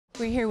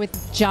We're here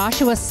with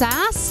Joshua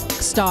Sasse,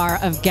 star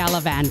of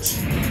Galavant.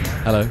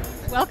 Hello.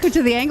 Welcome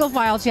to the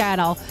Anglophile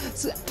channel.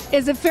 So,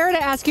 is it fair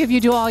to ask you if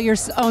you do all your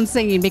own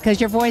singing, because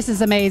your voice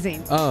is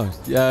amazing? Oh,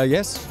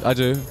 yes, I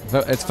do.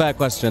 It's a fair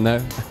question,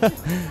 though.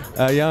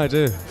 Yeah, I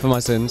do, for my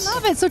sins.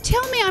 Love it. So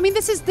tell me, I mean,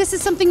 this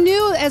is something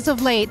new as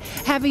of late,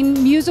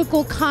 having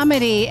musical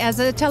comedy as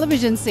a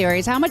television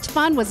series. How much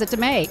fun was it to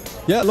make?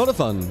 Yeah, a lot of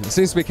fun. It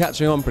seems to be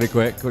catching on pretty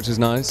quick, which is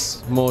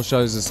nice. More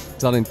shows are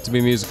starting to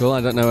be musical.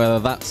 I don't know whether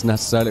that's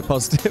necessarily a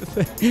positive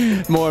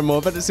thing, more and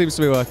more, but it seems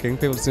to be working.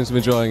 People seem to be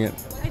enjoying it.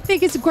 I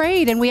think it's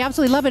great, and we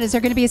absolutely love it. Is there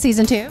going to be a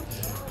season 2?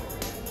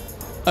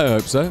 I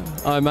hope so.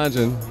 I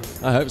imagine.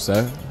 I hope so.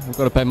 I've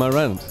got to pay my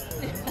rent.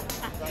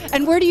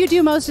 And where do you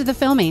do most of the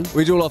filming?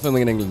 We do a lot of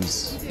filming in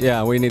England.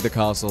 Yeah, we need the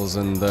castles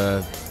and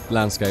the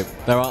landscape.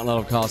 There aren't a lot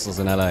of castles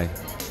in LA.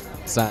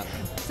 Sad.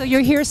 So you're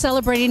here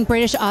celebrating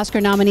British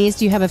Oscar nominees.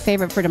 Do you have a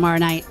favorite for tomorrow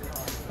night?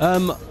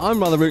 I'm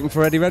rather rooting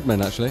for Eddie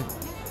Redmayne, actually.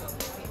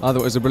 I thought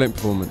it was a brilliant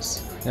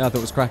performance. Yeah, I thought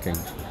it was cracking.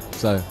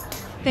 So.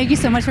 Thank you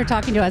so much for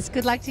talking to us.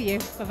 Good luck to you.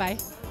 Bye-bye.